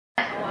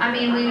I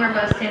mean, we were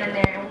both standing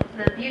there.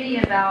 The beauty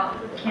about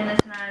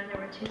Candace and I is that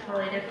we're two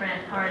totally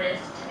different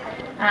artists.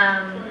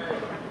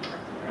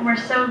 And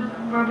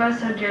we're both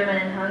so driven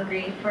and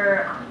hungry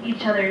for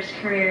each other's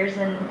careers,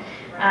 and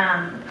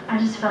I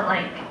just felt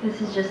like this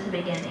is just the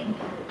beginning.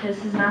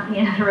 This is not the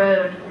end of the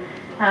road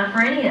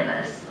for any of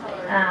us.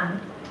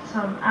 So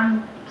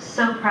I'm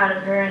so proud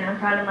of her, and I'm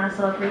proud of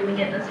myself for even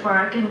getting this far.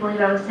 I couldn't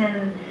believe I was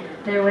standing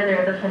there with her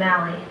at the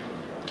finale.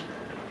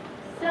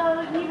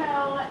 So, you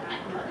know,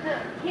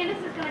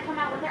 Candace is going to come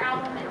out with her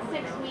album in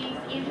 6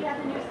 weeks. Angie has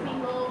a new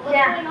single. What's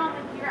going on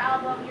with your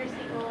album, your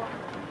single?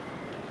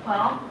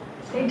 Well,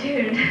 stay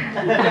tuned.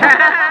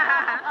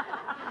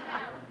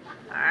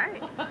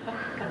 Alright.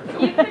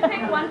 If you could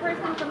pick one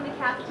person from the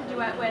cast to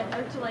duet with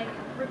or to, like,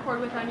 record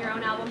with on your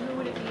own album, who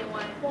would it be and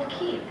why? Well,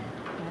 Keith.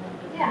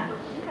 Yeah.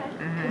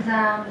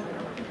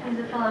 Okay. He's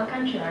a fellow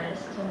country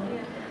artist, and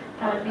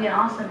that would be an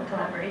awesome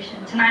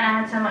collaboration. Tonight I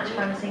had so much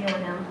fun singing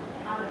with him.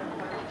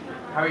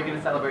 How are you going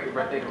to celebrate your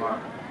birthday tomorrow?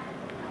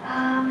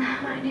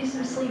 Might do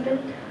some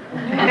sleeping.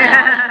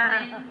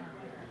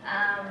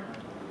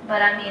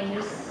 But I mean,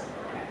 just,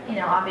 you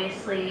know,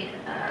 obviously,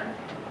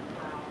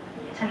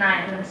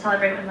 tonight I'm going to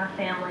celebrate with my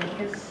family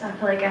because I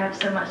feel like I have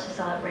so much to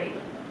celebrate.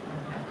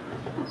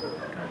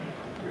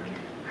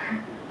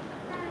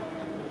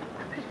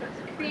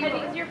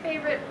 What was your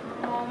favorite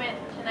moment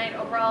tonight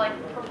overall,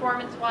 like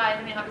performance-wise?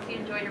 I mean, obviously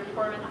you enjoyed your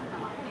performance,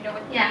 you know,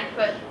 with Keith,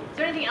 but is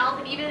there anything else,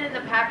 and even in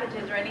the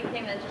packages or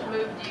anything that just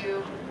moved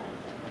you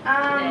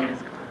today?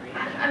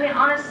 I mean,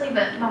 honestly,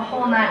 the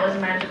whole night was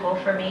magical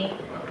for me,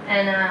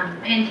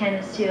 and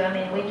Candace too. I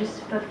mean, we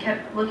just both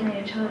kept looking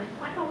at each other,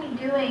 what are we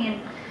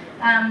doing?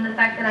 And the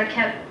fact that I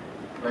kept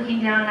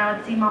looking down and I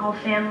would see my whole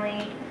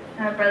family,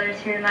 my brothers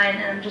here tonight,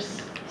 and I'm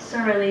just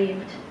so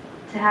relieved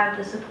to have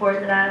the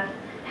support that I've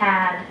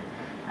had.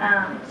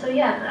 So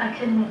yeah, I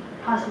couldn't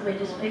possibly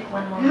just pick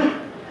one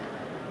moment.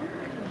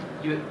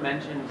 You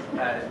mentioned,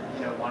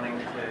 you know, wanting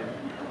to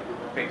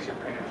fix your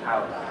parents'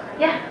 house.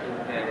 Yeah.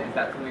 Is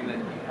that something that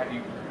have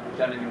you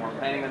done any more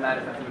planning on that?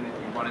 Is that something that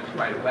you wanted to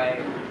right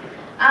away?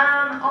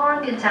 All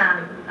in good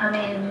time. I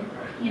mean,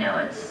 you know,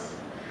 it's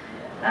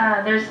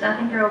I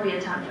think there will be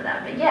a time for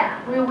that. But yeah,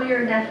 we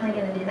are definitely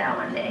going to do that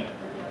one day.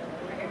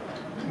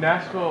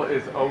 Nashville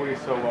is always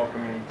so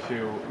welcoming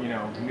to, you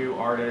know, new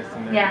artists,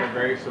 and they're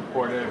very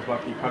supportive.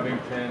 Lucky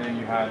Covington, and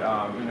you had,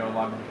 you know, a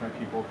lot of different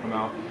people come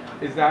out.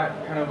 Is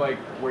that kind of like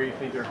where you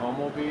think your home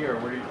will be, or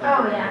where do you think?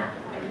 Oh yeah.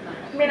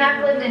 I mean,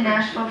 I've lived in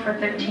Nashville for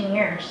 13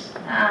 years,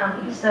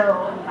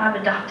 so I've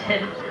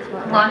adopted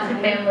lots of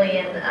family,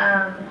 and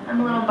I'm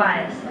a little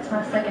biased. It's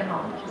my second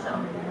home, so.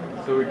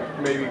 So we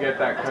maybe get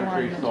that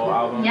Country Soul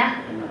album.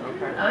 Yeah.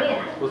 Okay. Oh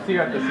yeah. We'll see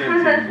you at the same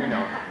season, you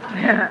know.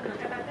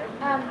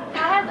 How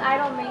has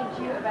Idol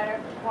made you a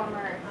better performer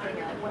or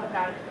singer? What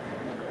about it?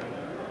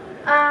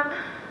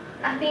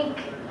 I think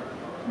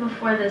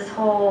before this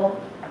whole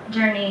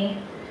journey,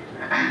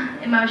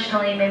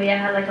 emotionally, maybe I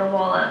had like a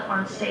wall up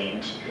on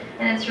stage,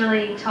 and it's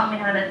really taught me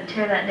how to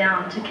tear that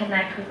down to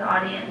connect with the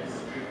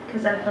audience,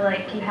 because I feel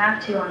like you have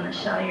to on the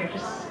show. You're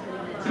just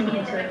singing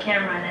into a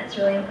camera, and it's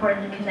really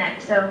important to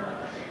connect. So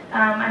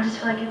I just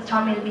feel like it's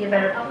taught me to be a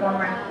better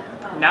performer.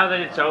 Now that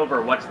it's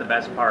over, what's the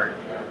best part?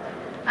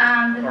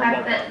 The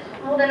fact that,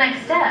 well, the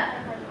next step,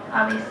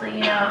 obviously,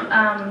 you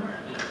know,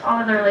 all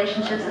of the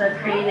relationships that I've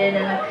created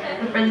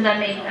and the friends that I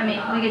make. I mean,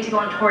 we get to go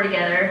on tour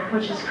together,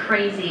 which is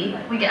crazy.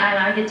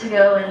 I get to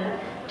go and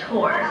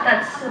tour.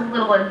 That's a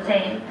little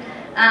insane.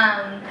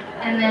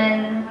 And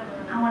then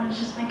I want to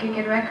just make a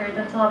good record.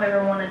 That's all I've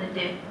ever wanted to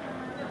do.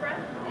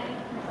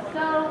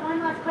 So, one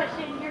last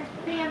question. Your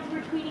fans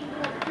were tweeting you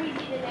like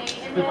crazy today,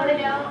 and they want to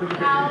know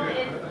how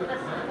is the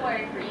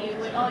support for you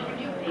with all your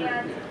new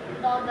fans,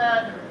 with all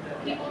the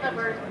people that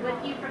were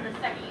with you from the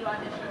second you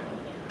auditioned?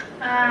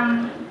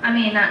 I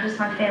mean, not just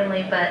my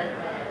family, but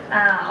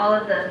all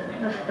of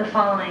the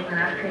following that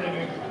I've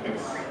created.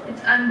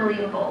 It's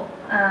unbelievable.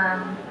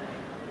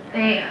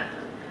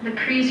 The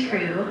Kree's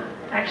crew,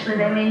 actually,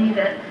 they made me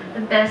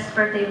the best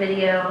birthday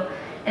video,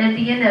 and at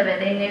the end of it,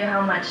 they knew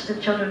how much the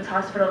Children's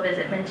Hospital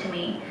visit meant to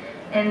me,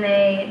 and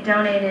they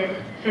donated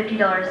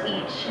 $50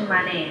 each in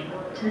my name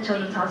to the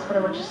Children's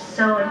Hospital, which is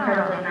so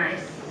incredibly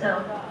nice.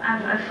 So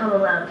I feel the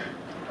love.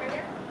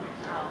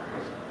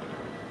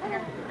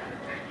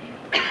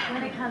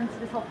 When it comes to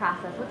this whole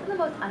process, what's the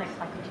most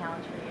unexpected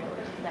challenge for you, would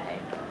you say?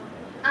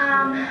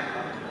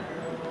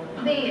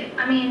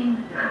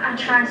 I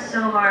tried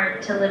so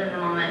hard to live in the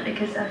moment,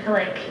 because I feel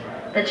like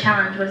the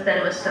challenge was that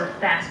it was so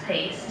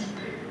fast-paced.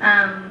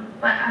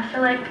 But I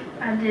feel like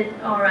I did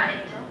all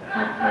right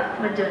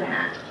with doing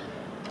that.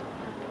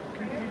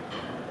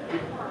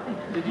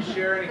 Did you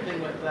share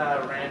anything with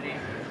Randy?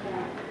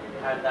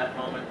 Had that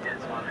moment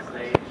on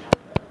stage?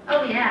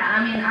 Oh yeah,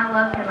 I mean, I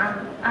love him.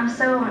 I'm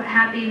so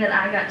happy that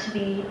I got to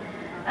be,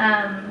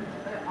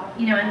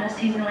 you know, in this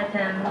season with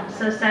him.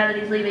 So sad that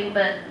he's leaving,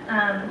 but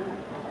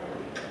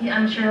yeah,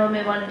 I'm sure he'll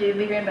move on to do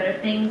bigger and better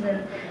things,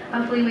 and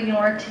hopefully we can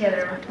work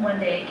together one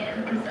day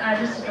again, because I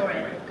just adore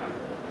him.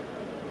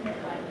 Can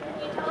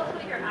you tell us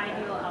what your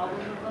ideal album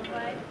would look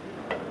like?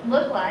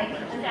 look like.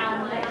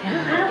 Sound like.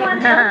 I don't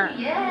want to tell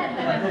you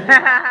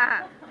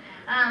yet.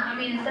 I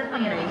mean, it's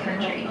definitely going to be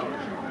country,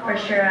 for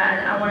sure.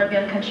 I want to be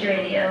on country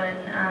radio, and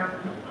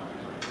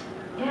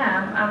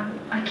yeah,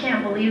 I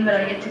can't believe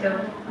that I get to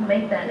go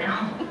make that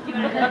now.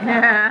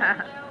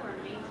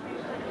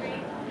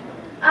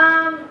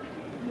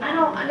 I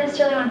don't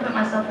necessarily want to put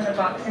myself in a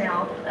box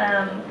now,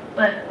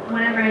 but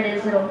whatever it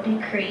is, it'll be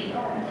Kree,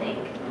 I think.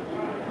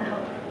 I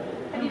hope.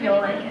 Have you been You'll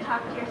able like to it.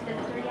 talk to your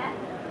sister yet?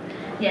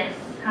 Yes,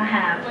 I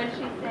have. What did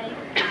she say?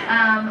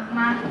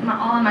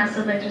 All of my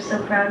siblings are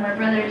so proud. My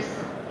brother's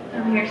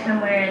over here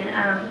somewhere,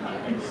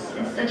 and it's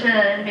such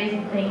an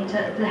amazing thing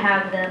to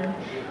have them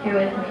here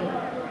with me.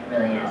 It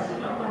really is.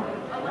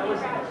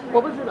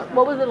 What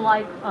was it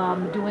like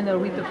doing the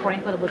Aretha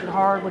Franklin? Was it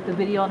hard with the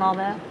video and all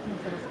that?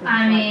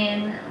 I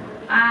mean,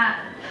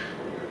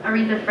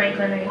 Aretha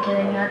Franklin, are you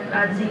kidding?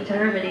 I'd sing to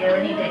her video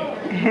any day.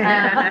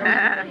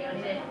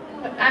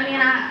 I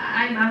mean,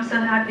 I'm so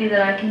happy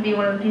that I can be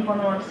one of the people in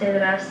the world to say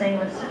that I've sang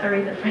with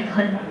Aretha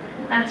Franklin.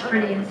 That's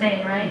pretty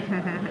insane, right?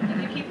 Did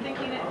you keep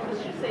thinking it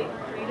was just say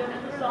freedom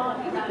in the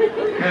song? We kept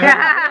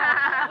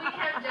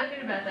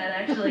joking about that,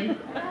 actually.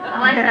 I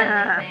like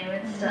that nickname.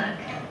 It stuck.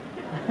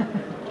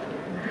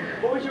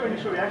 What was your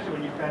initial reaction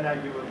when you found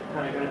out you were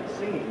kind of going to be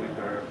singing with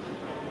her?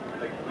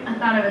 Like, I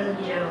thought it was a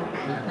joke.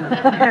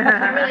 I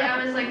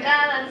was like,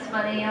 that's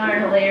funny or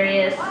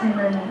hilarious. And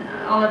then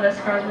all of us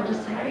girls were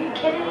just like, are you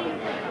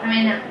kidding? I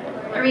mean,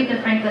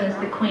 Aretha Franklin is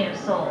the queen of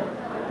soul,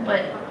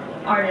 but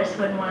artists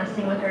wouldn't want to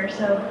sing with her,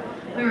 so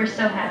we were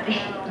so happy.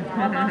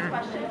 One last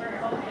question for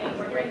both.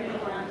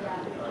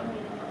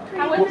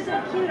 How was it so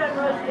cute on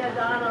Rosie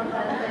O'Donnell,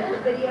 the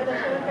video that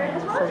she was there?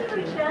 Has Rosie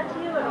reached out to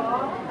you at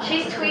all?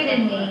 She's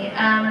tweeted me,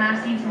 and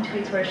I've seen some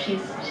tweets where she's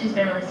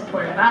been really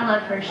supportive. I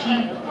love her.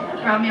 She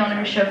brought me on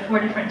her show 4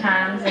 different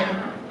times, and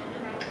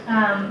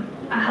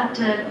I hope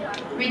to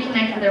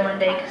reconnect with her one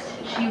day because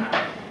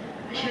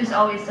she was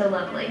always so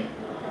lovely.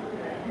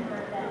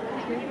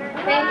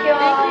 Thank you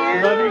all.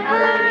 Love you,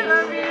 Kree.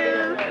 Love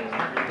you.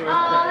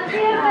 Oh, see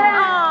you.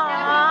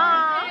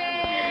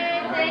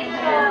 Thank you.